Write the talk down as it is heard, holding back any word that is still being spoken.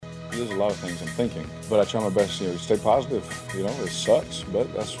There's a lot of things I'm thinking, but I try my best to stay positive. It sucks,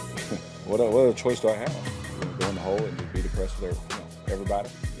 but that's what other choice do I have? Go in the hole and just be depressed with everybody.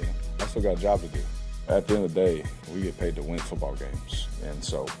 I still got a job to do. At the end of the day, we get paid to win football games, and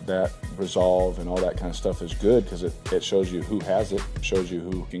so that resolve and all that kind of stuff is good because it shows you who has it, shows you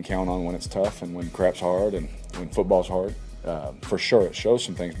who can count on when it's tough and when crap's hard and when football's hard. For sure, it shows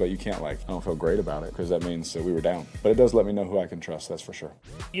some things, but you can't I don't feel great about it because that means that we were down. But it does let me know who I can trust, that's for sure.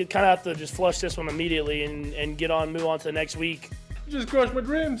 You kind of have to just flush this one immediately and move on to the next week. You just crushed my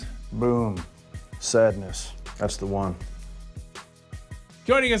dreams. Boom. Sadness. That's the one.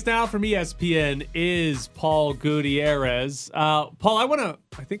 Joining us now from ESPN is Paul Gutierrez. Paul,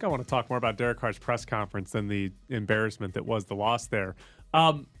 I think I want to talk more about Derek Carr's press conference than the embarrassment that was the loss there.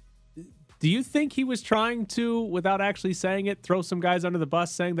 Do you think he was trying to, without actually saying it, throw some guys under the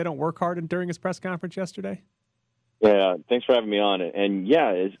bus saying they don't work hard during his press conference yesterday? Yeah, thanks for having me on. And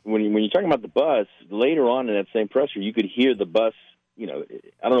yeah, when you're talking about the bus, later on in that same presser, you could hear the bus. I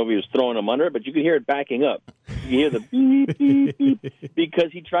don't know if he was throwing them under it, but you could hear it backing up. You hear the beep, beep, beep,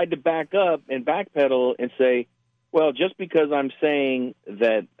 because he tried to back up and backpedal and say, well, just because I'm saying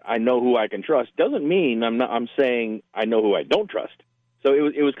that I know who I can trust doesn't mean I'm saying I know who I don't trust. So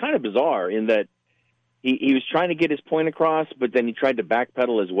it was kind of bizarre in that he was trying to get his point across, but then he tried to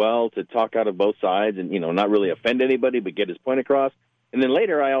backpedal as well to talk out of both sides and, not really offend anybody, but get his point across. And then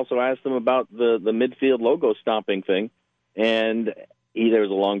later I also asked him about the midfield logo stomping thing, and there was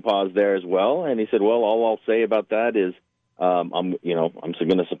a long pause there as well. And he said, well, all I'll say about that is I'm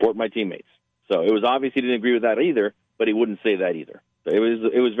going to support my teammates. So it was obvious he didn't agree with that either, but he wouldn't say that either. So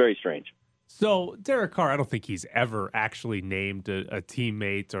it was very strange. So Derek Carr, I don't think he's ever actually named a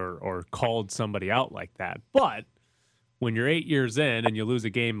teammate or called somebody out like that. But when you're 8 years in and you lose a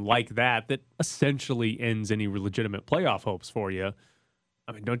game like that essentially ends any legitimate playoff hopes for you,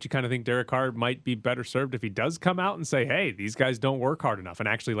 I mean, don't you kind of think Derek Carr might be better served if he does come out and say, hey, these guys don't work hard enough and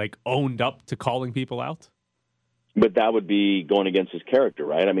actually owned up to calling people out? But that would be going against his character,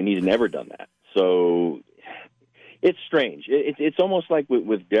 right? I mean, he's never done that. So it's strange. It's almost like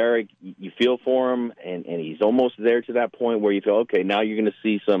with Derek, you feel for him, and he's almost there to that point where you feel, okay, now you're going to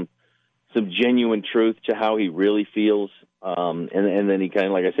see some genuine truth to how he really feels. And then he kind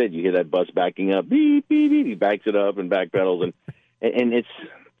of, like I said, you hear that bus backing up, beep, beep, beep, he backs it up and backpedals, and it's,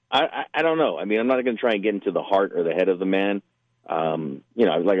 I don't know. I mean, I'm not going to try and get into the heart or the head of the man.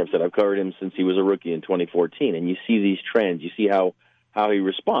 Like I've said, I've covered him since he was a rookie in 2014, and you see these trends. You see how he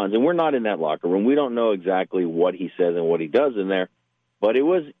responds. And we're not in that locker room. We don't know exactly what he says and what he does in there. But it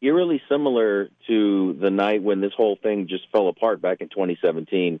was eerily similar to the night when this whole thing just fell apart back in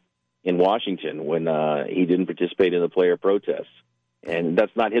 2017 in Washington when he didn't participate in the player protests. And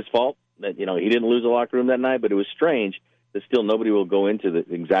that's not his fault. That he didn't lose the locker room that night, but it was strange that still nobody will go into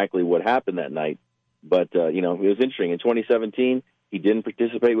exactly what happened that night. But, it was interesting. In 2017, he didn't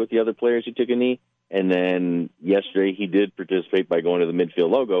participate with the other players who took a knee. And then yesterday he did participate by going to the midfield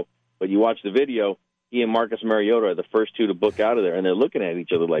logo. But you watch the video, he and Marcus Mariota are the first two to book out of there, and they're looking at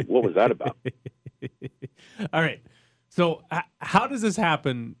each other like, what was that about? All right. So how does this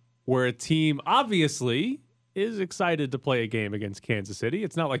happen where a team obviously is excited to play a game against Kansas City?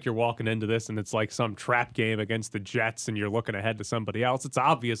 It's not like you're walking into this and it's like some trap game against the Jets and you're looking ahead to somebody else. It's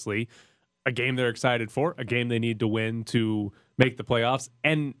obviously a game they're excited for, a game they need to win to make the playoffs.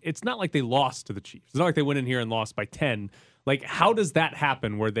 And it's not like they lost to the Chiefs. It's not like they went in here and lost by 10. Like, how does that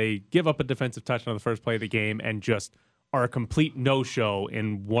happen where they give up a defensive touchdown on the first play of the game and just are a complete no-show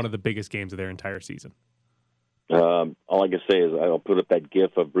in one of the biggest games of their entire season? All I can say is I'll put up that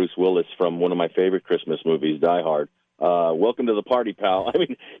GIF of Bruce Willis from one of my favorite Christmas movies, Die Hard. Welcome to the party, pal. I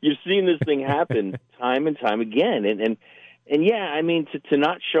mean, you've seen this thing happen time and time again. And yeah, I mean, to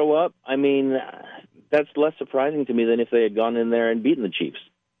not show up, I mean, that's less surprising to me than if they had gone in there and beaten the Chiefs.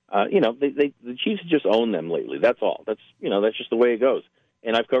 The Chiefs just own them lately. That's all. That's just the way it goes.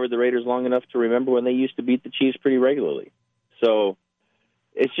 And I've covered the Raiders long enough to remember when they used to beat the Chiefs pretty regularly. So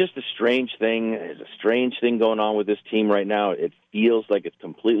it's just a strange thing. There's a strange thing going on with this team right now. It feels like it's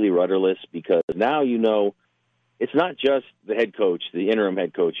completely rudderless because now it's not just the head coach, the interim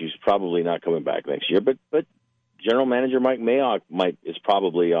head coach, who's probably not coming back next year, but General Manager Mike Mayock is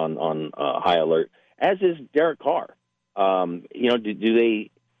probably on high alert, as is Derek Carr. Do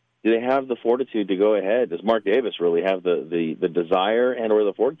they have the fortitude to go ahead? Does Mark Davis really have the desire and or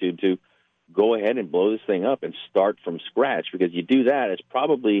the fortitude to go ahead and blow this thing up and start from scratch? Because you do that, it's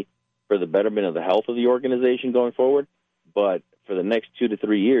probably for the betterment of the health of the organization going forward. But for the next 2 to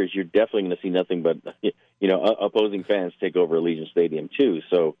 3 years, you're definitely going to see nothing but opposing fans take over Allegiant Stadium too.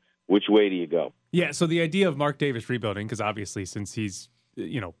 So which way do you go? Yeah, so the idea of Mark Davis rebuilding, because obviously since he's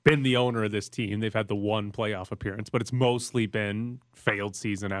been the owner of this team. They've had the one playoff appearance, but it's mostly been failed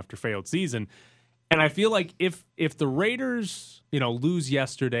season after failed season. And I feel like if the Raiders, lose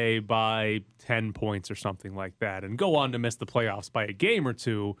yesterday by 10 points or something like that and go on to miss the playoffs by a game or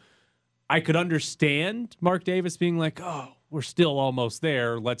two, I could understand Mark Davis being like, oh, we're still almost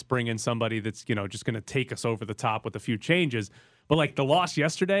there. Let's bring in somebody that's, just going to take us over the top with a few changes. But like the loss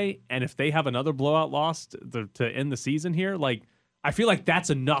yesterday, and if they have another blowout loss to end the season here, like I feel like that's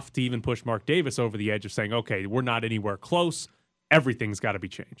enough to even push Mark Davis over the edge of saying, okay, we're not anywhere close. Everything's got to be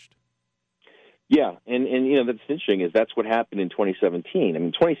changed. Yeah, and that's interesting is that's what happened in 2017. I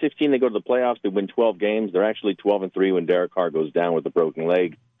mean, 2016 they go to the playoffs, they win 12 games. They're actually 12-3 when Derek Carr goes down with a broken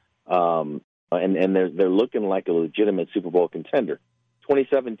leg, and they're looking like a legitimate Super Bowl contender.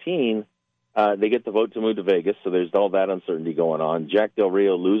 2017, they get the vote to move to Vegas, so there's all that uncertainty going on. Jack Del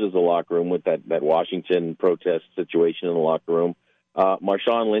Rio loses the locker room with that Washington protest situation in the locker room.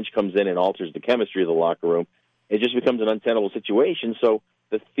 Marshawn Lynch comes in and alters the chemistry of the locker room. It just becomes an untenable situation. So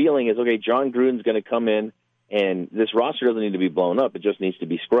the feeling is, okay, John Gruden's going to come in, and this roster doesn't need to be blown up. It just needs to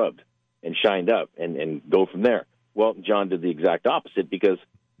be scrubbed and shined up and go from there. Well, John did the exact opposite because,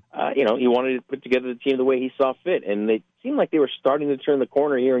 he wanted to put together the team the way he saw fit. And they seemed like they were starting to turn the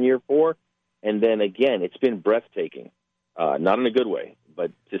corner here in year 4. And then, again, it's been breathtaking, not in a good way,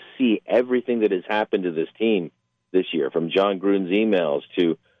 but to see everything that has happened to this team this year, from John Gruden's emails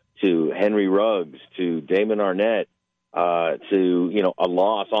to Henry Ruggs to Damon Arnett, to a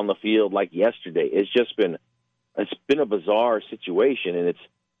loss on the field like yesterday. It's been a bizarre situation, and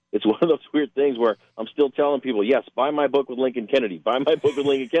it's one of those weird things where I'm still telling people, yes, buy my book with Lincoln Kennedy, buy my book with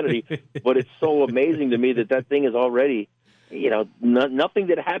Lincoln Kennedy. But it's so amazing to me that thing is already, nothing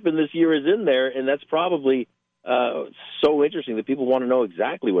that happened this year is in there, and that's probably so interesting that people want to know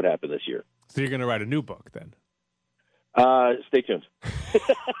exactly what happened this year. So you're going to write a new book then? Stay tuned.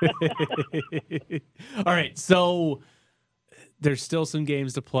 All right, so there's still some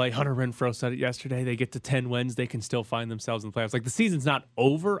games to play. Hunter Renfrow said it yesterday. They get to 10 wins. They can still find themselves in the playoffs. Like, the season's not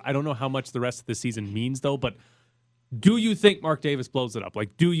over. I don't know how much the rest of the season means, though, but do you think Mark Davis blows it up? Like,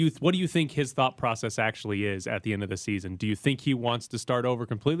 what do you think his thought process actually is at the end of the season? Do you think he wants to start over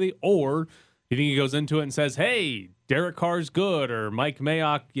completely, or do you think he goes into it and says, hey, Derek Carr's good, or Mike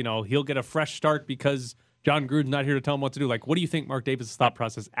Mayock, he'll get a fresh start because John Gruden's not here to tell him what to do? Like, what do you think Mark Davis' thought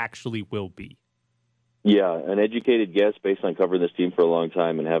process actually will be? Yeah, an educated guess based on covering this team for a long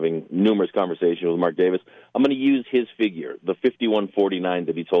time and having numerous conversations with Mark Davis. I'm going to use his figure, the 51-49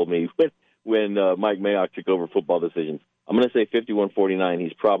 that he told me when Mike Mayock took over football decisions. I'm going to say 51-49.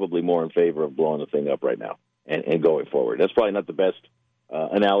 He's probably more in favor of blowing the thing up right now and going forward. That's probably not the best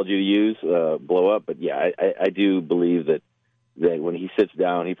analogy to use, blow up, but yeah, I do believe that when he sits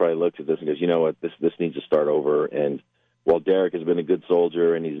down, he probably looks at this and goes, you know what, this needs to start over. And while Derek has been a good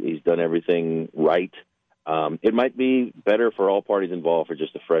soldier and he's done everything right, it might be better for all parties involved for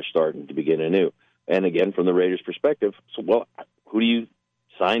just a fresh start and to begin anew. And again, from the Raiders' perspective, who do you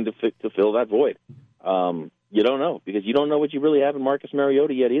sign to fill that void? You don't know, because you don't know what you really have in Marcus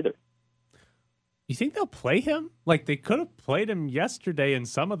Mariota yet either. You think they'll play him? Like, they could have played him yesterday in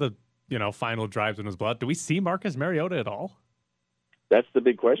some of the final drives in his blood. Do we see Marcus Mariota at all? That's the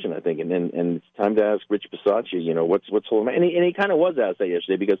big question, I think, and it's time to ask Rich Bisaccia, what's holding him. And he kind of was asked that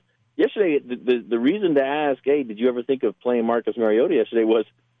yesterday, because yesterday the reason to ask, hey, did you ever think of playing Marcus Mariota yesterday, was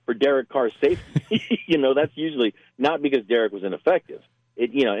for Derek Carr's safety. That's usually not because Derek was ineffective. And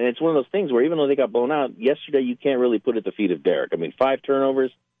it's one of those things where even though they got blown out yesterday, you can't really put it at the feet of Derek. I mean, 5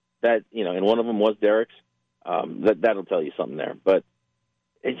 turnovers, that and one of them was Derek's. That'll tell you something there. But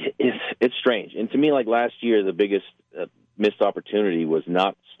it's strange. And to me, like last year, the biggest missed opportunity was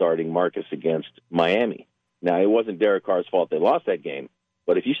not starting Marcus against Miami. Now, it wasn't Derek Carr's fault they lost that game,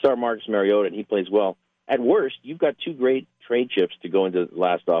 but if you start Marcus Mariota and he plays well, at worst, you've got 2 great trade chips to go into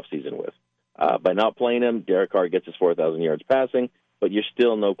last offseason with. By not playing him, Derek Carr gets his 4,000 yards passing, but you're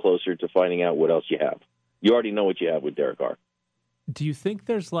still no closer to finding out what else you have. You already know what you have with Derek Carr. Do you think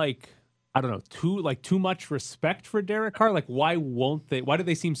there's too much respect for Derek Carr? Like, why do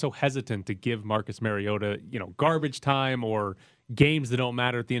they seem so hesitant to give Marcus Mariota, garbage time or games that don't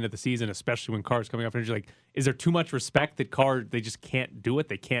matter at the end of the season, especially when Carr's coming off injury? Like, is there too much respect that Carr, they just can't do it?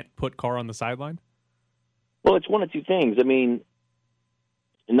 They can't put Carr on the sideline? Well, it's one of two things. I mean,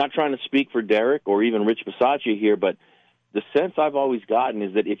 I'm not trying to speak for Derek or even Rich Bisaccia here, but the sense I've always gotten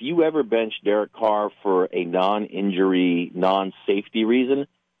is that if you ever bench Derek Carr for a non-injury, non-safety reason,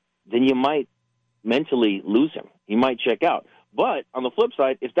 then you might mentally lose him. He might check out. But on the flip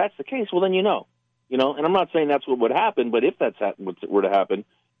side, if that's the case, well, then and I'm not saying that's what would happen, but if that's what were to happen,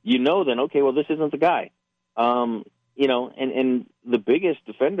 then, okay, well, this isn't the guy. and the biggest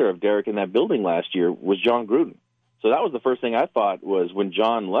defender of Derek in that building last year was John Gruden. So that was the first thing I thought was when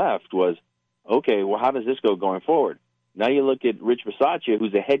John left was, okay, well, how does this go going forward? Now you look at Rich Bisaccia,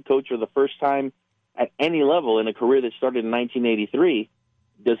 who's a head coach for the first time at any level in a career that started in 1983.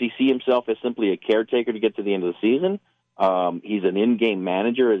 Does he see himself as simply a caretaker to get to the end of the season? He's an in-game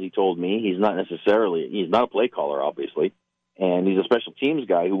manager, as he told me. He's not a play caller, obviously. And he's a special teams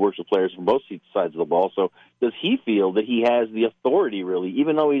guy who works with players from both sides of the ball. So does he feel that he has the authority, really,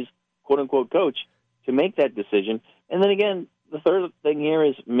 even though he's quote-unquote coach, to make that decision? And then again, the third thing here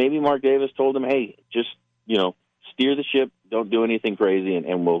is maybe Mark Davis told him, hey, just, steer the ship, don't do anything crazy,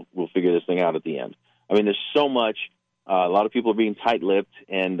 and we'll figure this thing out at the end. I mean, there's so much. A lot of people are being tight-lipped,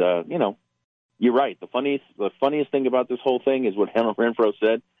 and, you're right. The funniest thing about this whole thing is what Hunter Renfroe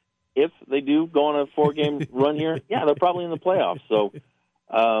said. If they do go on a 4-game run here, yeah, they're probably in the playoffs. So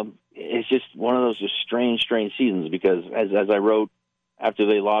it's just one of those just strange seasons because, as I wrote after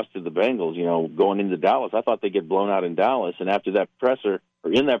they lost to the Bengals, going into Dallas, I thought they'd get blown out in Dallas. And after that presser,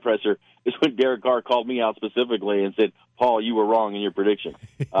 or in that presser, is when Derek Carr called me out specifically and said, Paul, you were wrong in your prediction.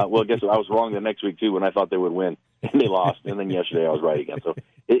 Well, guess what? I was wrong the next week, too, when I thought they would win. And they lost. And then yesterday I was right again. So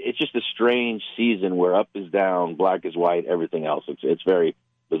it's just a strange season where up is down, black is white, everything else. It's very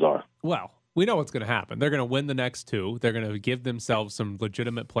bizarre. Well, we know what's going to happen. They're going to win the next two. They're going to give themselves some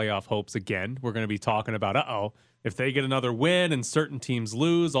legitimate playoff hopes again. We're going to be talking about, if they get another win and certain teams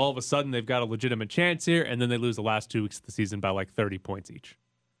lose, all of a sudden they've got a legitimate chance here, and then they lose the last 2 weeks of the season by like 30 points each.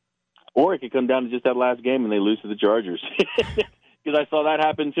 Or it could come down to just that last game and they lose to the Chargers. Because I saw that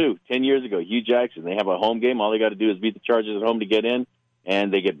happen too 10 years ago. Hugh Jackson, they have a home game. All they got to do is beat the Chargers at home to get in,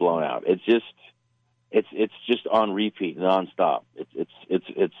 and they get blown out. It's just on repeat, nonstop.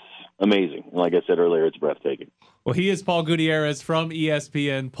 It's amazing. And like I said earlier, it's breathtaking. Well, he is Paul Gutierrez from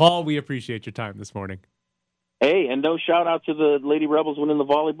ESPN. Paul, we appreciate your time this morning. Hey, and no shout out to the Lady Rebels winning the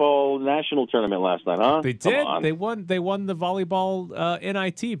volleyball national tournament last night, huh? They did. They won. They won the volleyball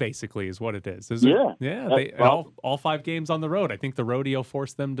NIT. Basically, is what it is. All 5 games on the road. I think the rodeo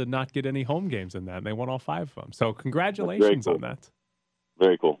forced them to not get any home games in that, and they won all 5 of them. So congratulations on that.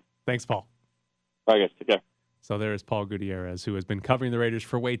 Very cool. Thanks, Paul. All right, guys. Take care. So there is Paul Gutierrez, who has been covering the Raiders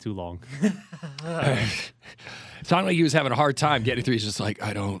for way too long. It sounded like he was having a hard time getting through. He's just like,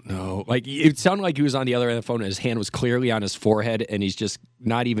 I don't know. Like, it sounded like he was on the other end of the phone and his hand was clearly on his forehead and he's just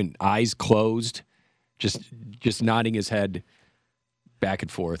not even eyes closed, just nodding his head back and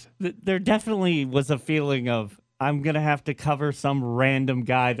forth. There definitely was a feeling of, I'm going to have to cover some random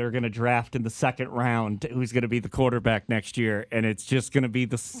guy they're going to draft in the second round who's going to be the quarterback next year, and it's just going to be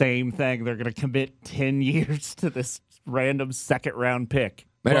the same thing. They're going to commit 10 years to this random second-round pick.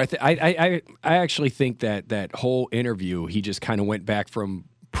 Man, I actually think that whole interview, he just kind of went back from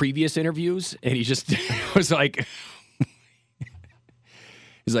previous interviews, and he just was like,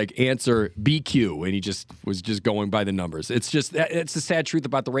 he's like, answer BQ, and he just was just going by the numbers. It's the sad truth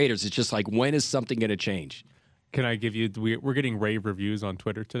about the Raiders. It's just like, when is something going to change? Can I give you? We're getting rave reviews on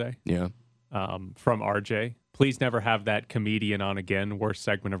Twitter today. Yeah. From RJ. Please never have that comedian on again. Worst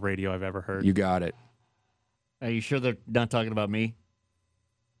segment of radio I've ever heard. You got it. Are you sure they're not talking about me?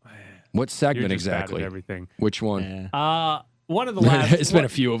 What segment You're just exactly? bad at everything. Which one? One of the last. It's been a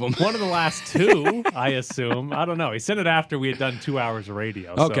few of them. One of the last 2, I assume. I don't know. He sent it after we had done 2 hours of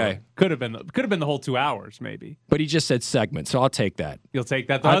radio. Okay. So could have been the whole 2 hours, maybe. But he just said segment, so I'll take that. You'll take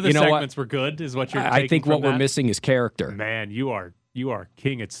that. The other segments were good, is what you're. I think what we're missing is character. Man, you are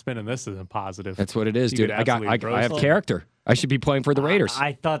king at spinning this as a positive. That's what it is, dude. I have character. I should be playing for the Raiders.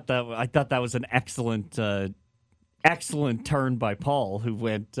 I thought that was an excellent turn by Paul, who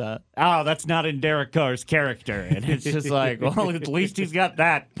went, that's not in Derek Carr's character. And it's just like, well, at least he's got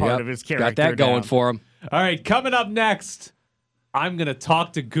that part of his character. Got that going down. for him. All right, coming up next, I'm going to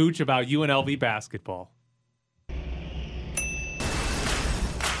talk to Gooch about UNLV basketball.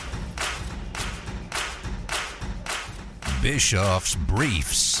 Bischoff's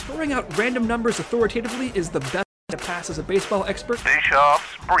Briefs. Throwing out random numbers authoritatively is the best to pass as a baseball expert.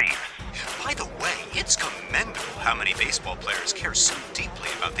 Bischoff's Briefs. By the way, it's commendable how many baseball players care so deeply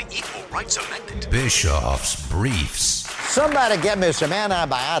about the Equal Rights Amendment. Bischoff's Briefs. Somebody get me some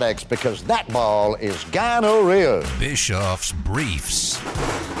antibiotics because that ball is gonorrhea. Bischoff's Briefs.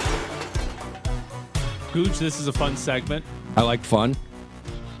 Gooch, this is a fun segment. I like fun.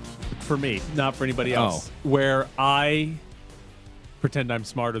 For me, not for anybody else. Where I pretend I'm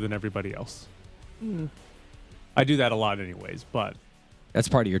smarter than everybody else. I do that a lot anyways, but that's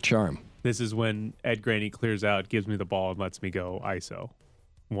part of your charm. This is when Ed Graney clears out, gives me the ball, and lets me go ISO,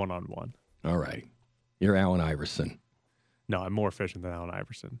 one-on-one. All right. You're Allen Iverson. No, I'm more efficient than Allen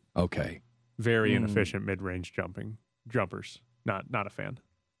Iverson. Okay. Very inefficient mid-range jumping. jumpers. Not a fan.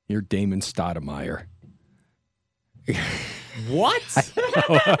 You're Damon Stoudemire. What?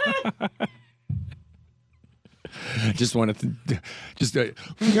 Just wanted to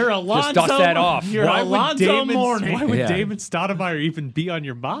You're Alonzo. just dust that off. You're Alonzo Mourning. Why would Damon Stoudemire even be on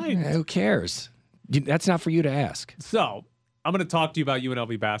your mind? Who cares? That's not for you to ask. So I'm going to talk to you about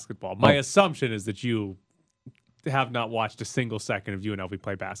UNLV basketball. My assumption is that you have not watched a single second of UNLV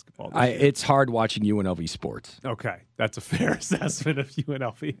play basketball. This year. It's hard watching UNLV sports. Okay, that's a fair assessment of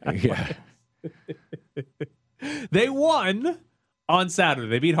UNLV. Yeah. They won on Saturday.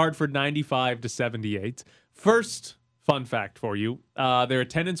 They beat Hartford 95-78. First fun fact for you, their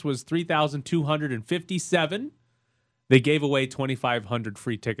attendance was 3,257. They gave away 2,500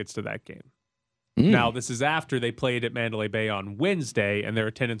 free tickets to that game. Now, this is after they played at Mandalay Bay on Wednesday, and their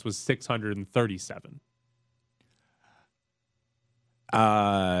attendance was 637.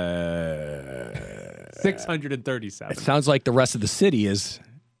 637. It sounds like the rest of the city is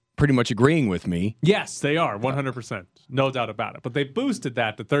pretty much agreeing with me. Yes, they are, 100%. No doubt about it. But they boosted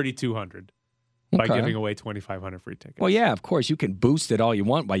that to 3,200 by giving away 2,500 free tickets. Well, yeah, of course. You can boost it all you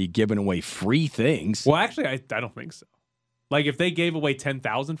want by you giving away free things. Well, actually, I don't think so. Like, if they gave away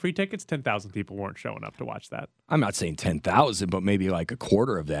 10,000 free tickets, 10,000 people weren't showing up to watch that. I'm not saying 10,000, but maybe like a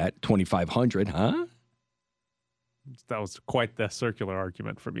quarter of that, 2,500, huh? That was quite the circular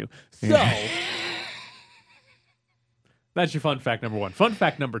argument from you. So, that's your fun fact number one. Fun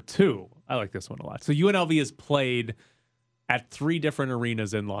fact number two, I like this one a lot. So, UNLV has played at 3 different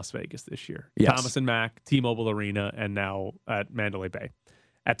arenas in Las Vegas this year. Yes. Thomas and Mack, T-Mobile Arena, and now at Mandalay Bay.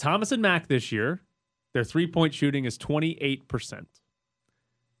 At Thomas and Mack this year, their three-point shooting is 28%.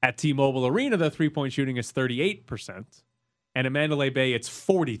 At T-Mobile Arena, their three-point shooting is 38%. And at Mandalay Bay, it's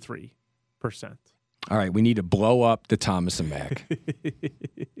 43%. All right, we need to blow up the Thomas and Mack.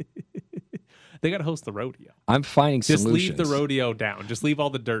 They got to host the rodeo. I'm finding Just solutions. leave the rodeo down. Just leave all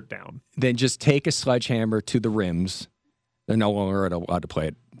the dirt down. Then just take a sledgehammer to the rims. They're no longer allowed to play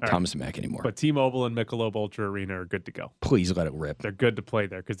at Thomas and Mack anymore. But T-Mobile and Michelob Ultra Arena are good to go. Please let it rip. They're good to play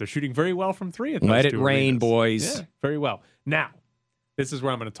there because they're shooting very well from 3 at those Let it 2 rain, arenas. boys. Yeah, very well. Now, this is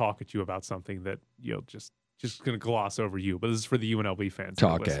where I'm going to talk at you about something that you'll just going to gloss over you, but this is for the UNLV fans. who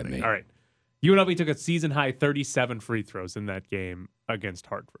are Talk at listening. me. All right. UNLV took a season-high 37 free throws in that game against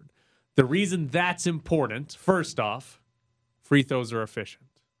Hartford. The reason that's important, first off, free throws are efficient.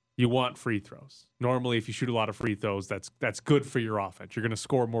 You want free throws. Normally, if you shoot a lot of free throws, that's good for your offense. You're going to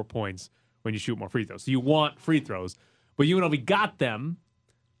score more points when you shoot more free throws. So you want free throws. But UNLV got them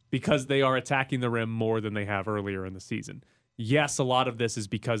because they are attacking the rim more than they have earlier in the season. Yes, a lot of this is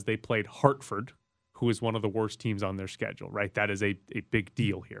because they played Hartford, who is one of the worst teams on their schedule, right? That is a big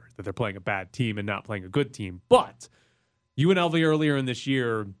deal here, that they're playing a bad team and not playing a good team. But UNLV earlier in this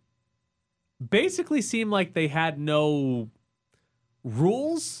year basically seemed like they had no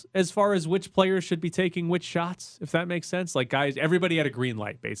rules as far as which players should be taking which shots, if that makes sense. Like, guys, everybody had a green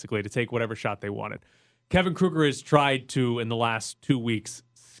light, basically, to take whatever shot they wanted. Kevin Kruger has tried to, in the last 2 weeks,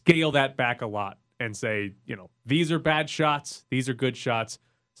 scale that back a lot and say, these are bad shots, these are good shots.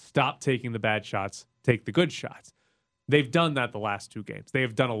 Stop taking the bad shots, take the good shots. They've done that the last 2 games. They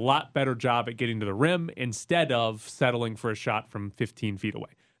have done a lot better job at getting to the rim instead of settling for a shot from 15 feet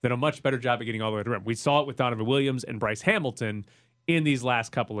away. They've done a much better job at getting all the way to the rim. We saw it with Donovan Williams and Bryce Hamilton in these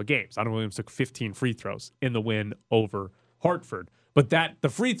last couple of games. Donovan Williams took 15 free throws in the win over Hartford. But the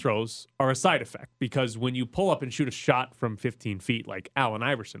free throws are a side effect because when you pull up and shoot a shot from 15 feet like Allen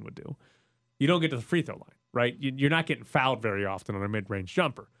Iverson would do, you don't get to the free throw line, right? You're not getting fouled very often on a mid-range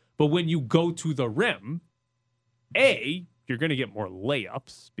jumper. But when you go to the rim, A, you're going to get more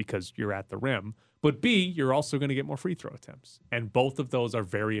layups because you're at the rim. But B, you're also going to get more free throw attempts. And both of those are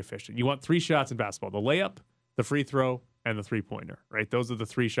very efficient. You want 3 shots in basketball: the layup, the free throw, and the three-pointer, right? Those are the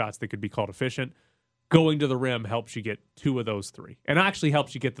 3 shots that could be called efficient. Going to the rim helps you get 2 of those 3. And actually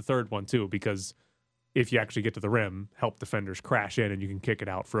helps you get the third one, too, because if you actually get to the rim, help defenders crash in and you can kick it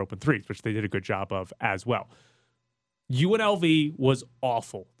out for open threes, which they did a good job of as well. UNLV was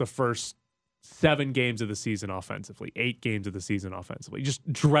awful the first 7 games of the season offensively, 8 games of the season offensively.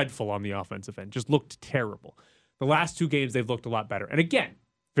 Just dreadful on the offensive end. Just looked terrible. The last 2 games, they've looked a lot better. And again,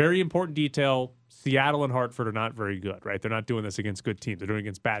 very important detail, Seattle and Hartford are not very good, right? They're not doing this against good teams. They're doing it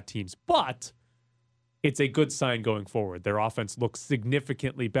against bad teams. But it's a good sign going forward. Their offense looks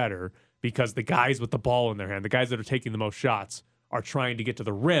significantly better because the guys with the ball in their hand, the guys that are taking the most shots, are trying to get to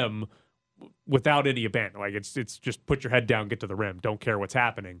the rim without any abandon. Like, it's just put your head down, get to the rim, don't care what's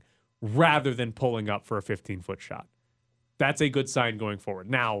happening, rather than pulling up for a 15-foot shot. That's a good sign going forward.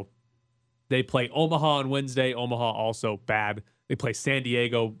 Now, they play Omaha on Wednesday. Omaha also bad. They play San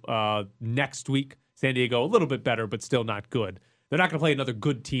Diego next week. San Diego a little bit better, but still not good. They're not going to play another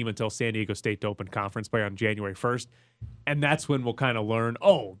good team until San Diego State to open conference play on January 1st. And that's when we'll kind of learn,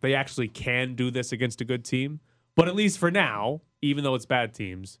 they actually can do this against a good team. But at least for now, even though it's bad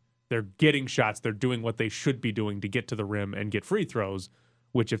teams, they're getting shots. They're doing what they should be doing to get to the rim and get free throws,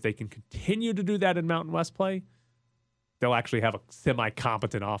 which if they can continue to do that in Mountain West play, they'll actually have a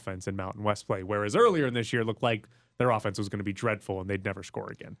semi-competent offense in Mountain West play. Whereas earlier in this year, it looked like their offense was going to be dreadful and they'd never score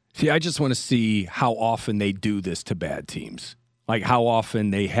again. See, I just want to see how often they do this to bad teams. Like how often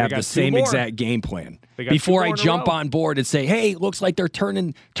they have the same exact game plan. Before I jump on board and say, hey, looks like they're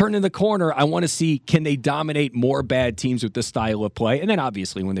turning the corner, I want to see, can they dominate more bad teams with this style of play? And then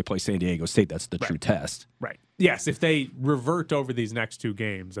obviously when they play San Diego State, that's the true test. Right. Yes, if they revert over these next two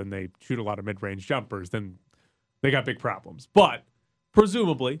games and they shoot a lot of mid-range jumpers, then they got big problems. But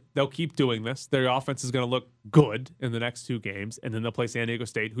presumably, they'll keep doing this. Their offense is going to look good in the next two games, and then they'll play San Diego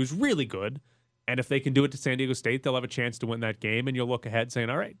State, who's really good. And if they can do it to San Diego State, they'll have a chance to win that game, and you'll look ahead saying,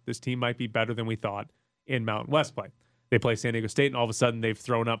 all right, this team might be better than we thought in Mountain West play. They play San Diego State, and all of a sudden they've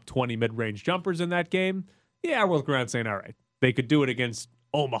thrown up 20 mid-range jumpers in that game. Yeah, we'll look around saying, all right, they could do it against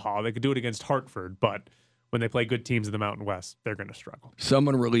Omaha. They could do it against Hartford, but when they play good teams in the Mountain West, they're going to struggle.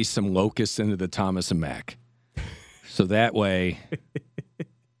 Someone release some locusts into the Thomas and Mack. So that way,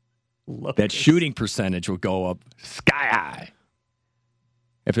 that shooting percentage will go up sky high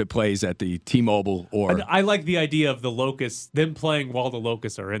if it plays at the T-Mobile or... I like the idea of the locusts, them playing while the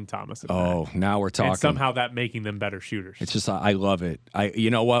locusts are in Thomas and Mack. Now we're talking. And somehow that making them better shooters. It's just, I love it.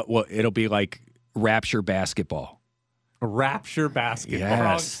 You know what? Well, it'll be like Rapture basketball. Rapture basketball. Yes.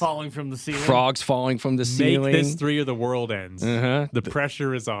 Frogs falling from the ceiling. Frogs falling from the ceiling. Make this 3 or the world ends. The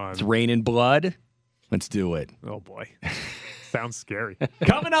pressure is on. It's raining blood. Let's do it. Oh, boy. Sounds scary.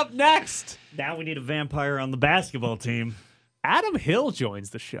 Coming up next. Now we need a vampire on the basketball team. Adam Hill joins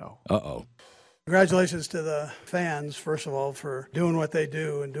the show. Uh-oh. Congratulations to the fans, first of all, for doing what they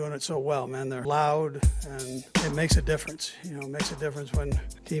do and doing it so well, man. They're loud, and it makes a difference. It makes a difference when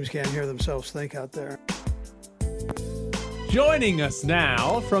teams can't hear themselves think out there. Joining us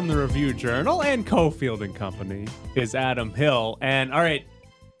now from the Review Journal and Cofield and Company is Adam Hill. And, all right,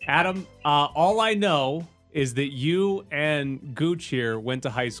 Adam, all I know is that you and Gooch here went to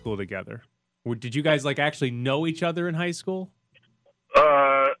high school together. Did you guys actually know each other in high school?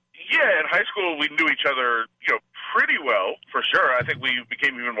 Yeah, in high school we knew each other, pretty well for sure. I think we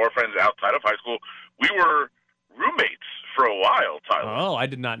became even more friends outside of high school. We were roommates for a while, Tyler. Oh, I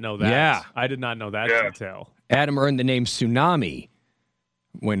did not know that. Yeah, I did not know that detail. Adam earned the name Tsunami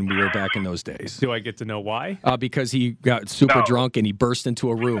when we were back in those days. Do I get to know why? Because he got super drunk and he burst into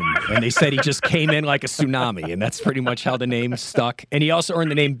a room. And they said he just came in like a tsunami. And that's pretty much how the name stuck. And he also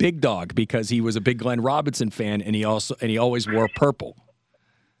earned the name Big Dog because he was a big Glenn Robinson fan and he always wore purple.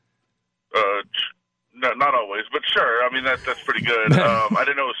 No, not always, but sure. I mean, that's pretty good. I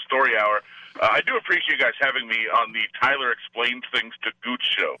didn't know it was Story Hour. I do appreciate you guys having me on the Tyler Explains Things to Gooch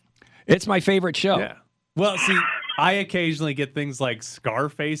show. It's my favorite show. Yeah. Well, see, I occasionally get things like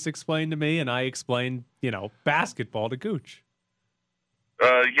Scarface explained to me, and I explain, basketball to Gooch.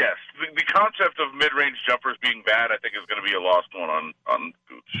 Yes. The concept of mid-range jumpers being bad, I think, is going to be a lost one on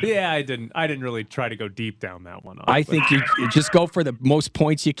Gooch. Yeah, I didn't really try to go deep down that one. I think you just go for the most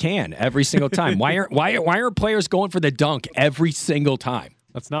points you can every single time. Why aren't players going for the dunk every single time?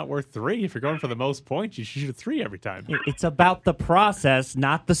 That's not worth 3. If you're going for the most points, you should shoot a 3 every time. It's about the process,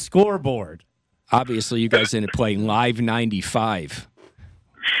 not the scoreboard. Obviously, you guys didn't play Live 95.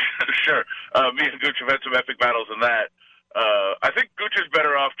 Sure. Me and Gooch have had some epic battles in that. I think Gooch is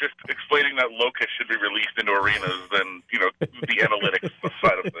better off just explaining that locusts should be released into arenas than the analytics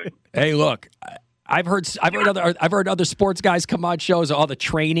side of things. Hey, look, I've heard other sports guys come on shows, all the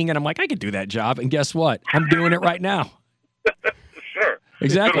training, and I'm like, I could do that job. And guess what? I'm doing it right now. Sure.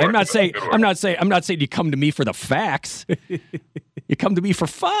 Exactly. I'm not saying you come to me for the facts. You come to me for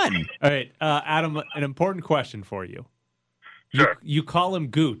fun. All right, Adam, an important question for you. Sure. You call him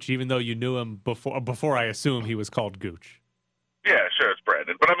Gooch, even though you knew him before I assume he was called Gooch. Yeah, sure, it's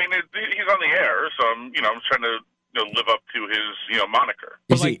Brandon. But I mean, he's on the air, so I'm trying to live up to his moniker.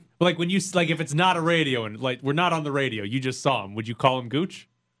 But when you if it's not a radio and we're not on the radio, you just saw him. Would you call him Gooch?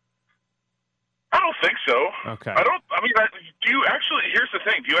 I don't think so. Okay. Do you actually? Here's the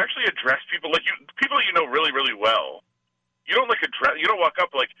thing. Do you actually address people people you know really, really well? You don't address. You don't walk up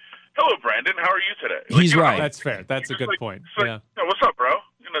like, "Hello, Brandon. How are you today?" He's right. That's fair. That's a good point. Yeah. What's up, bro?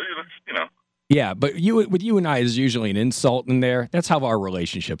 Yeah, but with you and I, there's usually an insult in there. That's how our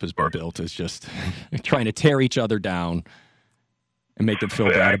relationship has been built. Is just trying to tear each other down and make them feel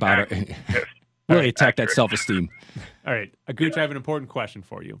bad about it. Really attack that self-esteem. All right, Gooch, I have an important question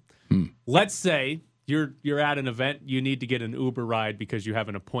for you. Let's say you're at an event, you need to get an Uber ride because you have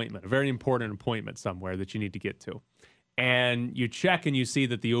an appointment, a very important appointment somewhere that you need to get to. And you check and you see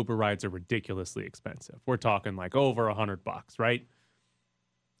that the Uber rides are ridiculously expensive. We're talking like over $100, right?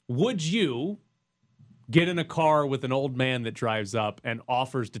 Would you get in a car with an old man that drives up and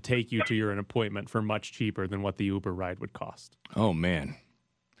offers to take you to your appointment for much cheaper than what the Uber ride would cost? Oh, man.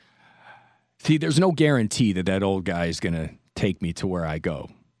 See, there's no guarantee that old guy is going to take me to where I go.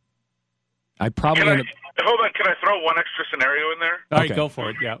 I probably Hold on, can I throw one extra scenario in there? All right, go for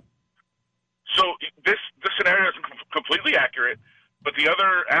it, yeah. So this scenario is completely accurate, but the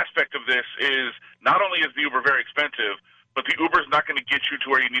other aspect of this is not only is the Uber very expensive, but the Uber's not going to get you to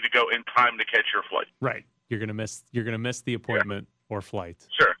where you need to go in time to catch your flight. Right. You're gonna miss the appointment or flight.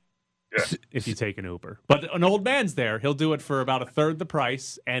 Sure. Yeah. If you take an Uber. But an old man's there. He'll do it for about a third the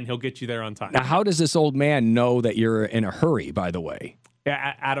price, and he'll get you there on time. Now, how does this old man know that you're in a hurry, by the way?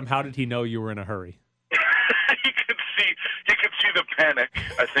 Yeah, Adam, how did he know you were in a hurry? He could see the panic,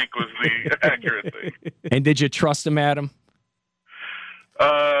 I think, was the accurate thing. And did you trust him, Adam?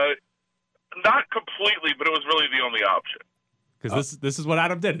 Not completely, but it was really the only option. Because this is what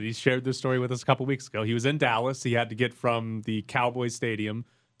Adam did. He shared this story with us a couple weeks ago. He was in Dallas. He had to get from the Cowboys Stadium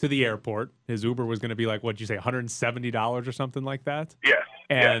to the airport. His Uber was going to be like, what'd you say, $170 or something like that? Yeah.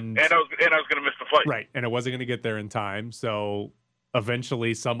 And I was going to miss the flight. Right. And it wasn't going to get there in time. So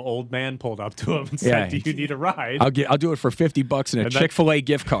eventually some old man pulled up to him and said, do you need a ride? I'll do it for $50 and a Chick-fil-A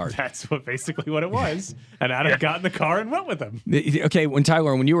gift card. That's basically what it was. And Adam got in the car and went with him. Okay,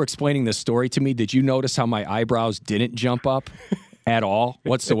 when you were explaining this story to me, did you notice how my eyebrows didn't jump up at all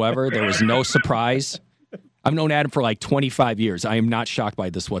whatsoever? There was no surprise. I've known Adam for like 25 years. I am not shocked by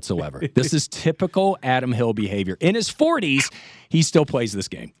this whatsoever. This is typical Adam Hill behavior. In his 40s, he still plays this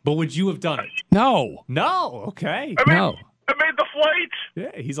game. But would you have done it? No. No. Okay. No. I made the flight.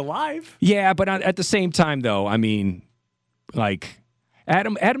 Yeah, he's alive. Yeah, but at the same time, though, I mean, like,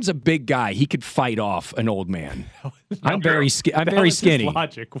 Adam's a big guy. He could fight off an old man. I'm very skinny. I'm very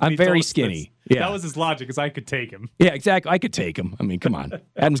skinny. Yeah. That was his logic, is I could take him. Yeah, exactly. I could take him. I mean, come on.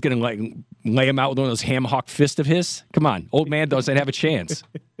 Adam's going to lay him out with one of those ham-hock fists of his? Come on. Old man doesn't have a chance.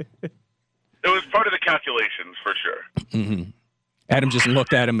 It was part of the calculations, for sure. Mm-hmm. Adam just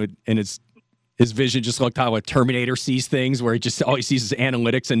looked at him, and his vision just looked how a Terminator sees things, where all he sees is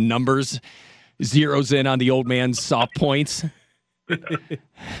analytics and numbers, zeroes in on the old man's soft points.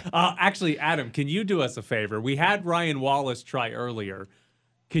 Actually, Adam, can you do us a favor? We had Ryan Wallace try earlier.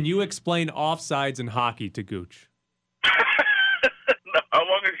 Can you explain offsides in hockey to Gooch? How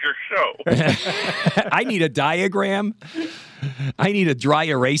long is your show? I need a diagram. I need a dry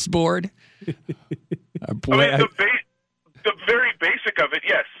erase board. The very basic of it,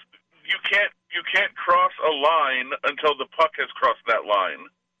 yes. You can't cross a line until the puck has crossed that line.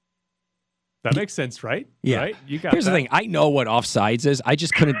 That makes sense, right? Yeah. Right? You got Here's the thing. I know what offsides is. I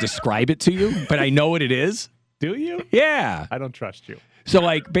just couldn't describe it to you, but I know what it is. Do you? Yeah. I don't trust you. So,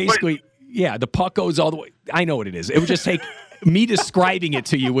 like, basically, yeah, the puck goes all the way. I know what it is. It would just take me describing it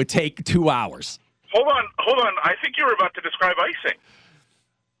to you would take 2 hours. Hold on. I think you were about to describe icing.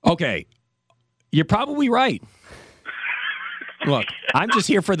 Okay. You're probably right. Look, I'm just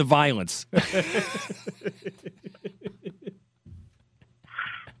here for the violence. What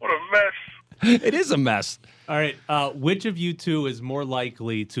a mess. It is a mess. All right. Which of you two is more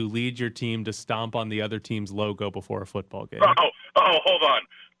likely to lead your team to stomp on the other team's logo before a football game? Oh, hold on.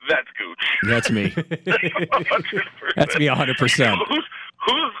 That's Gooch. That's me. 100%. That's me 100%.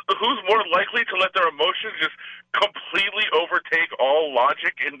 Who's more likely to let their emotions just completely overtake all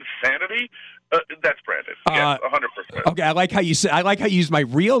logic and sanity? That's Brandon. Yes, 100%. Okay, I like how you use my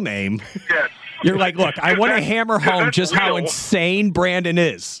real name. Yes. You're like, look, I want to hammer home just how insane Brandon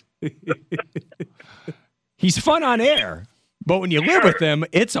is. He's fun on air, but when you live with him,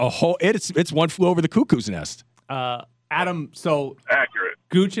 it's one flew over the cuckoo's nest. Adam, so accurate.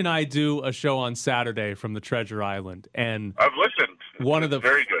 Gooch and I do a show on Saturday from the Treasure Island, and I've listened.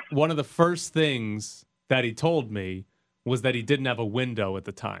 Very good. One of the first things that he told me was that he didn't have a window at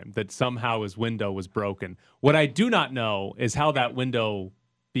the time, that somehow his window was broken. What I do not know is how that window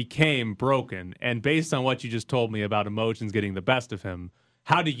became broken, and based on what you just told me about emotions getting the best of him,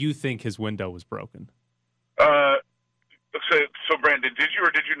 how do you think his window was broken? So Brandon, did you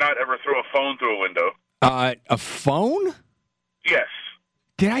or did you not ever throw a phone through a window? A phone? Yes.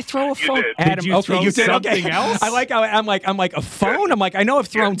 Did I throw a phone? You did. Adam, did you throw something else? I like how I'm like a phone. I'm like, I know I've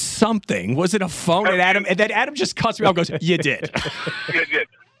thrown something. Was it a phone? And then Adam just cuts me off and goes, "You did." You did.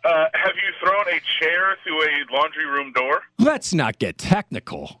 Have you thrown a chair through a laundry room door? Let's not get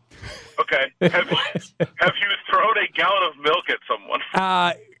technical. Okay. Have you thrown a gallon of milk at someone?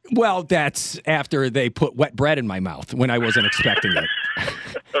 Well, that's after they put wet bread in my mouth when I wasn't expecting it.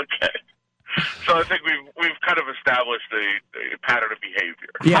 Okay. So I think we've kind of established a pattern of behavior.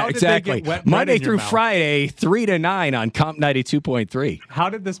 Yeah, How did they exactly. get wet bread Monday in your through mouth? Friday, 3 to 9 on Comp 92.3. How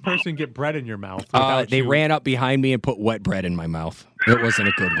did this person get bread in your mouth? without They you? ran up behind me and put wet bread in my mouth. It wasn't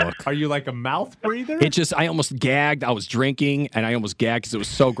a good look. Are you like a mouth breather? I almost gagged. I was drinking, and I almost gagged because it was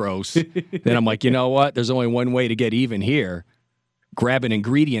so gross. Then I'm like, you know what? There's only one way to get even here. Grab an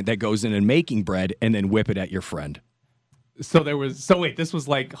ingredient that goes in making bread and then whip it at your friend. So wait, this was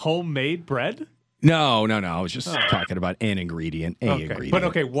like homemade bread? No. I was just talking about an ingredient. Ingredient. But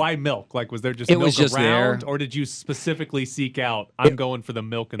okay, why milk? Like, was there just It milk was just around, there. or did you specifically seek out? I'm going for the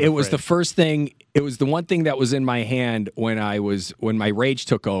milk in the It was the fridge? first thing. It was the one thing that was in my hand when my rage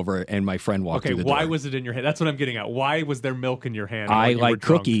took over and my friend walked Okay, through the why door. was it in your hand? That's what I'm getting at. Why was there milk in your hand? I when you were like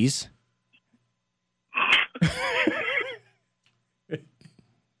drunk? cookies.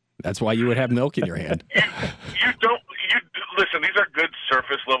 That's why you would have milk in your hand. Listen, these are good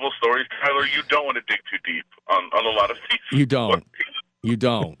surface level stories, Tyler. You don't want to dig too deep on a lot of these. You don't. You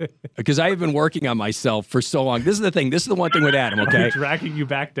don't. Because I have been working on myself for so long. This is the thing. This is the one thing with Adam, Are okay? we dragging you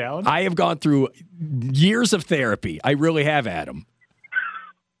back down? I have gone through years of therapy. I really have, Adam.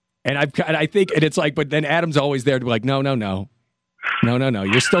 And I think, and it's like, but then Adam's always there to be like, no.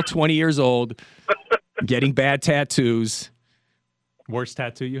 You're still 20 years old, getting bad tattoos. Worst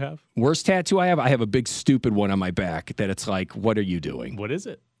tattoo you have? Worst tattoo I have? I have a big stupid one on my back that it's like, what are you doing? What is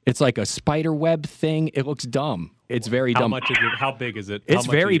it? It's like a spider web thing. It looks dumb. It's very dumb. How much is it? How big is it? It's How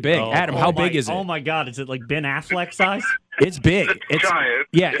much very big. Oh, Adam, how big is it? Oh my God, is it like Ben Affleck size? It's big. It's giant.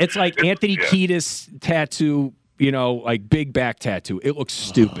 Yeah, it's like Anthony Yeah. Kiedis tattoo, like big back tattoo. It looks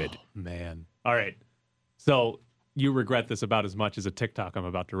stupid. Man. All right. So you regret this about as much as a TikTok I'm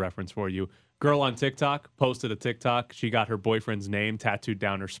about to reference for you. Girl on TikTok posted a TikTok. She got her boyfriend's name tattooed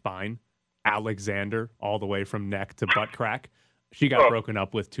down her spine. Alexander, all the way from neck to butt crack. She got broken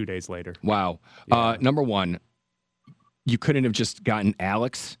up with 2 days later. Wow. Number one, you couldn't have just gotten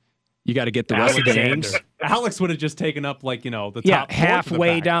Alex. You got to get the rest of the names. Alex would have just taken up the top fourth halfway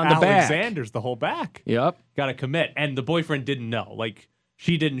of the back. down the back. Alexander's the whole back. Yep. Got to commit. And the boyfriend didn't know. Like,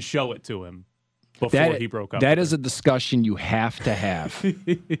 she didn't show it to him before he broke up. That with is a discussion you have to have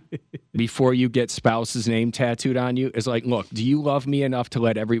before you get spouse's name tattooed on you. It's like, look, do you love me enough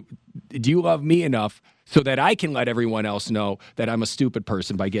so that I can let everyone else know that I'm a stupid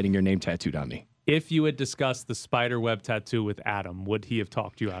person by getting your name tattooed on me? If you had discussed the spider web tattoo with Adam, would he have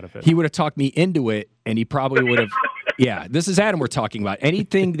talked you out of it? He would have talked me into it, and he probably would have. Yeah, this is Adam we're talking about.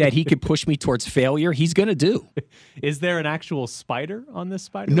 Anything that he could push me towards failure, he's going to do. Is there an actual spider on this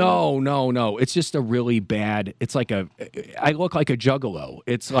spider web? No. It's just a really bad. It's like I look like a juggalo.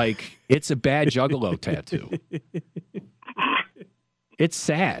 It's a bad juggalo tattoo. It's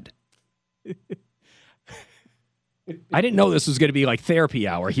sad. I didn't know this was going to be like therapy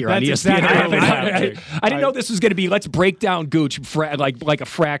hour here on ESPN. Exactly I didn't know this was going to be let's break down Gooch like a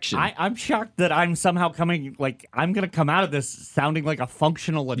fraction. I'm shocked that I'm somehow coming, I'm going to come out of this sounding like a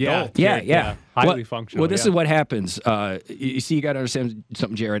functional adult. Yeah. Highly functional. Well, this is what happens. You see, you got to understand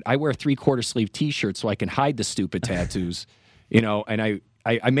something, Jared. I wear 3/4 sleeve T-shirts so I can hide the stupid tattoos, and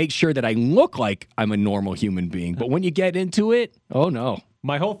I make sure that I look like I'm a normal human being. But when you get into it, oh no.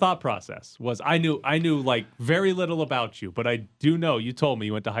 My whole thought process was I knew like very little about you, but I do know you told me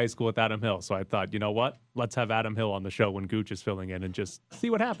you went to high school with Adam Hill. So I thought, you know what? Let's have Adam Hill on the show when Gooch is filling in and just see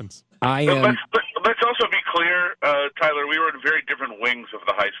what happens. I am. Let's also be clear, Tyler, we were in very different wings of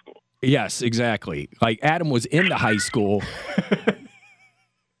the high school. Yes, exactly. Like Adam was in the high school.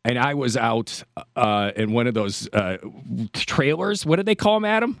 And I was out in one of those trailers. What did they call them,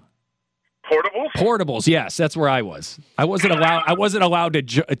 Adam? Portables, yes, that's where I was. I wasn't allowed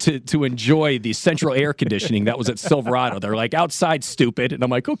to enjoy the central air conditioning that was at Silverado. They're like, outside, stupid, and I'm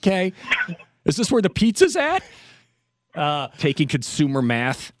like, okay, is this where the pizza's at? Taking consumer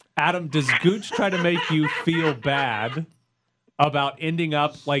math. Adam, does Gooch try to make you feel bad about ending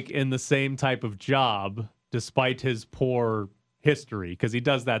up in the same type of job despite his poor history? Because he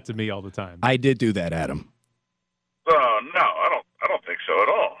does that to me all the time. I did do that, Adam. No, I don't think so at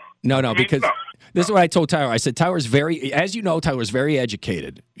all. No, because this is what I told Tyler. I said, Tyler's very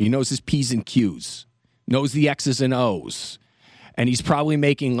educated. He knows his P's and Q's, knows the X's and O's, and he's probably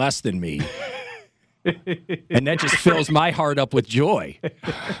making less than me. And that just fills my heart up with joy.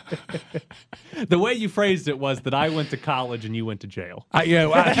 The way you phrased it was that I went to college and you went to jail. I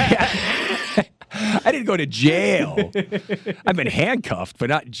didn't go to jail. I've been handcuffed, but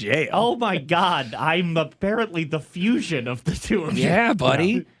not jail. Oh my God, I'm apparently the fusion of the two of you. Yeah,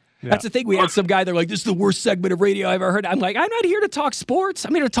 buddy. That's the thing. We had some guy, they're like, this is the worst segment of radio I've ever heard. I'm like, I'm not here to talk sports.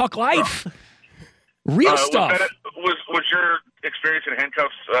 I'm here to talk life. Real stuff. Was your experience in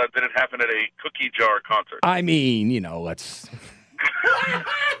handcuffs, did it happen at a cookie jar concert? I mean, let's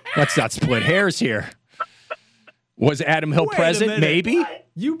not split hairs here. Was Adam Hill present? Maybe.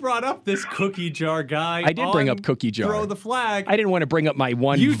 You brought up this cookie jar guy. I did bring up cookie jar. Throw the flag. I didn't want to bring up my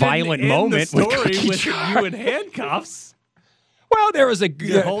one You violent didn't end moment the story with cookie with jar. you in handcuffs. Well, there was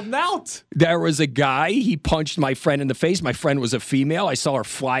You're holding out. There was a guy. He punched my friend in the face. My friend was a female. I saw her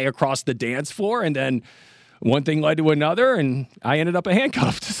fly across the dance floor, and then one thing led to another, and I ended up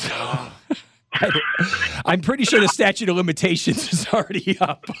handcuffed. So I'm pretty sure the statute of limitations is already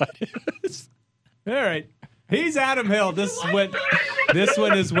up. But all right. He's Adam Hill. This went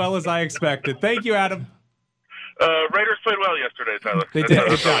as well as I expected. Thank you, Adam. Raiders played well yesterday, Tyler. They did.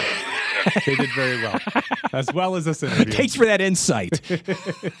 Good job. They did very well as this interview. Thanks for that insight.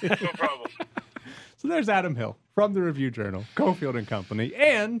 No problem. So there's Adam Hill from the Review Journal, Cofield and Company,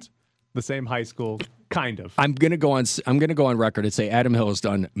 and the same high school, kind of. I'm gonna go on record and say Adam Hill has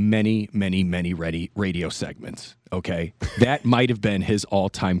done many, many, many radio segments. Okay, that might have been his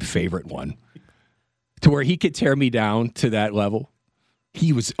all-time favorite one, to where he could tear me down to that level.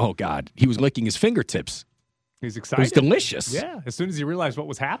 He was licking his fingertips. He's excited. It was delicious. Yeah. As soon as he realized what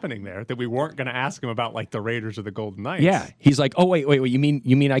was happening there, that we weren't going to ask him about like the Raiders or the Golden Knights. Yeah. He's like, oh wait. You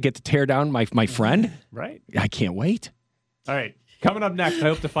mean I get to tear down my friend? Right. I can't wait. All right. Coming up next, I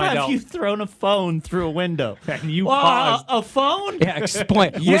hope to find out. Have you thrown a phone through a window? And you paused. A phone? Yeah.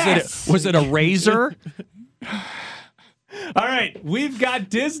 Explain. Yes. Was it a razor? All right. We've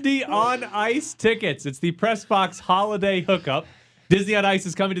got Disney on Ice tickets. It's the Press Box Holiday Hookup. Disney on Ice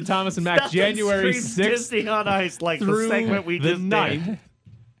is coming to Thomas and Mack January 6th. Disney on Ice, like through the segment we the just 9th. did.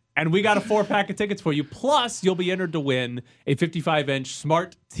 And we got a 4-pack of tickets for you. Plus, you'll be entered to win a 55-inch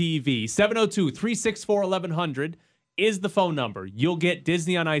smart TV. 702-364-1100 is the phone number. You'll get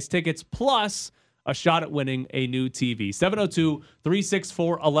Disney on Ice tickets plus a shot at winning a new TV.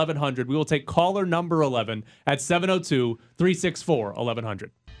 702-364-1100. We will take caller number 11 at 702-364-1100.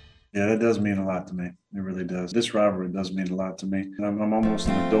 Yeah, that does mean a lot to me. It really does. This rivalry does mean a lot to me. I'm almost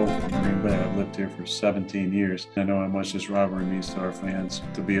an adult in Green Bay. I've lived here for 17 years. I know how much this rivalry means to our fans.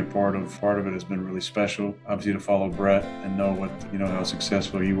 To be a part of it has been really special. Obviously, to follow Brett and know how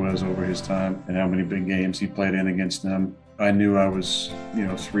successful he was over his time and how many big games he played in against them. I knew I was,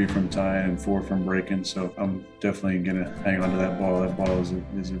 3 from tying and 4 from breaking, so I'm definitely going to hang on to that ball. That ball is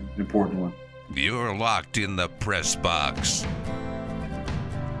an important one. You're locked in the press box.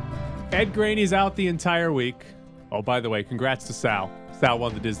 Ed Graney's out the entire week. Oh, by the way, congrats to Sal. Sal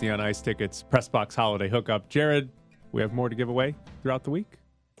won the Disney on Ice tickets, Press Box Holiday Hookup. Jared, we have more to give away throughout the week?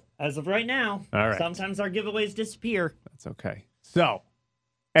 As of right now. All right. Sometimes our giveaways disappear. That's okay. So,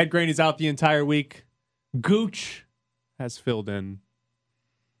 Ed Graney's out the entire week. Gooch has filled in.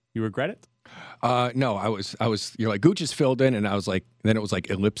 You regret it? No, I was. You're like, Gooch is filled in, and I was like, then it was like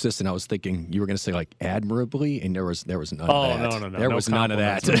ellipsis, and I was thinking you were going to say like admirably, and there was none of that. No. There was none of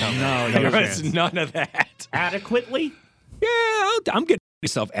that. No, there was none of that. Adequately? Yeah, I'm getting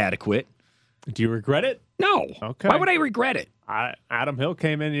myself adequate. Do you regret it? No. Okay. Why would I regret it? Adam Hill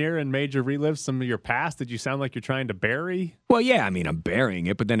came in here and made you relive some of your past that you sound like you're trying to bury. Well, yeah, I mean, I'm burying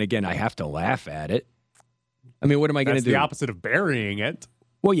it, but then again, I have to laugh at it. I mean, what am I going to do? That's the opposite of burying it.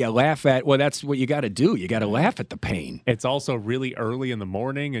 Well, yeah, laugh at. Well, that's what you got to do. You got to laugh at the pain. It's also really early in the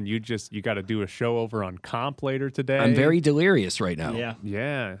morning, and you got to do a show over on Comp later today. I'm very delirious right now.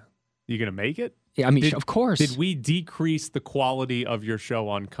 Yeah. You gonna make it? Yeah, I mean, of course. Did we decrease the quality of your show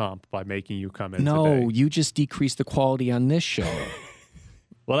on Comp by making you come in No, today? you just decreased the quality on this show.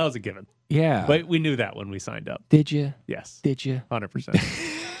 Well, that was a given. Yeah. But we knew that when we signed up. Did you? Yes. Did you? 100%.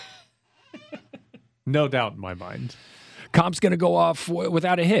 No doubt in my mind. Comp's going to go off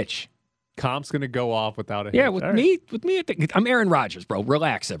without a hitch. Comp's going to go off without a hitch. Yeah, with me, I'm Aaron Rodgers, bro.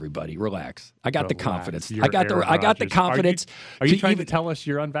 Relax, everybody. Relax. I got the confidence. I got the confidence. Are you trying to tell us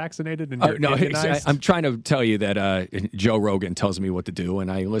you're unvaccinated and you're no, immunized? I'm trying to tell you that Joe Rogan tells me what to do,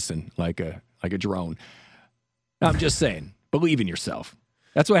 and I listen like a drone. I'm just saying, believe in yourself.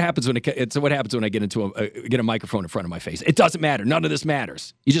 That's what happens when what happens when I get into get a microphone in front of my face. It doesn't matter. None of this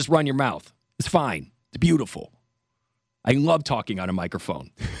matters. You just run your mouth. It's fine. It's beautiful. I love talking on a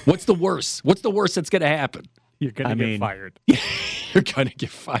microphone. What's the worst? What's the worst that's going to happen? You're going to get fired. You're going to get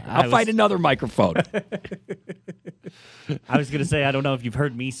fired. I'll find another microphone. I was going to say, I don't know if you've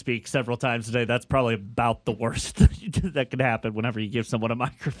heard me speak several times today. That's probably about the worst that could happen whenever you give someone a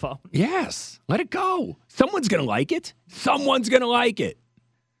microphone. Yes. Let it go. Someone's going to like it. Someone's going to like it.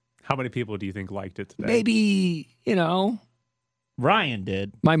 How many people do you think liked it today? Maybe, Ryan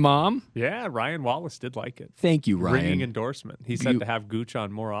did. My mom. Yeah, Ryan Wallace did like it. Thank you, Ryan. Ringing endorsement. He said to have Gooch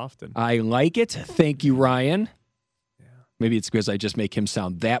on more often. I like it. Thank you, Ryan. Yeah. Maybe it's because I just make him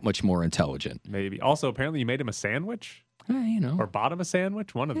sound that much more intelligent. Maybe. Also, apparently you made him a sandwich. Or bought him a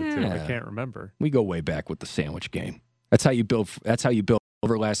sandwich. One of the two. I can't remember. We go way back with the sandwich game. That's how you build. That's how you build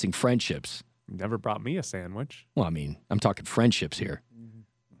everlasting friendships. Never brought me a sandwich. Well, I mean, I'm talking friendships here.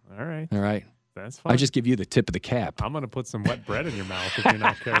 All right. All right. That's fine. I just give you the tip of the cap. I'm going to put some wet bread in your mouth if you're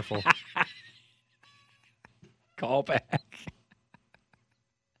not careful. Call back.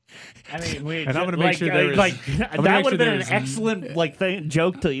 I mean, and I'm going to make sure there is, that would have been an excellent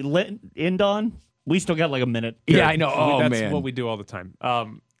joke to end on. We still got like a minute. Yeah, I know. Oh, That's man. what we do all the time.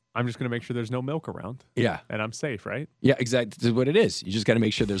 I'm just going to make sure there's no milk around. Yeah. And I'm safe, right? Yeah, exactly. This is what it is. You just got to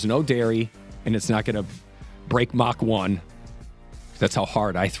make sure there's no dairy and it's not going to break Mach 1. That's how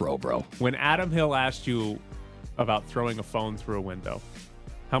hard I throw, bro. When Adam Hill asked you about throwing a phone through a window,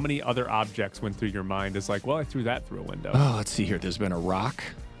 how many other objects went through your mind as like, well, I threw that through a window? Oh, let's see here. There's been a rock.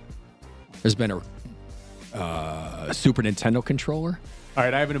 There's been a Super Nintendo controller. All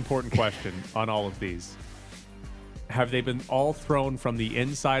right, I have an important question on all of these. Have they been all thrown from the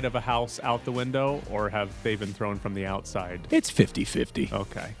inside of a house out the window, or have they been thrown from the outside? It's 50-50.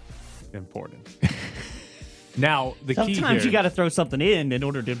 Okay. Important. Now, the key Sometimes here, you got to throw something in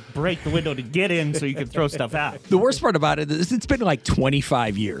order to break the window to get in so you can throw stuff out. The worst part about it is it's been like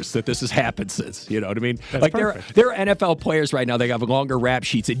 25 years that this has happened since. You know what I mean? That's like perfect. there are NFL players right now that have longer rap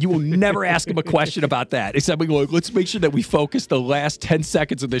sheets, and you will never ask them a question about that. Except we go, let's make sure that we focus the last 10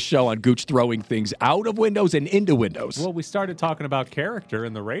 seconds of the show on Gooch throwing things out of windows and into windows. Well, we started talking about character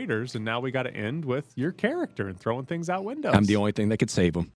in the Raiders, and now we got to end with your character and throwing things out windows. I'm the only thing that could save them.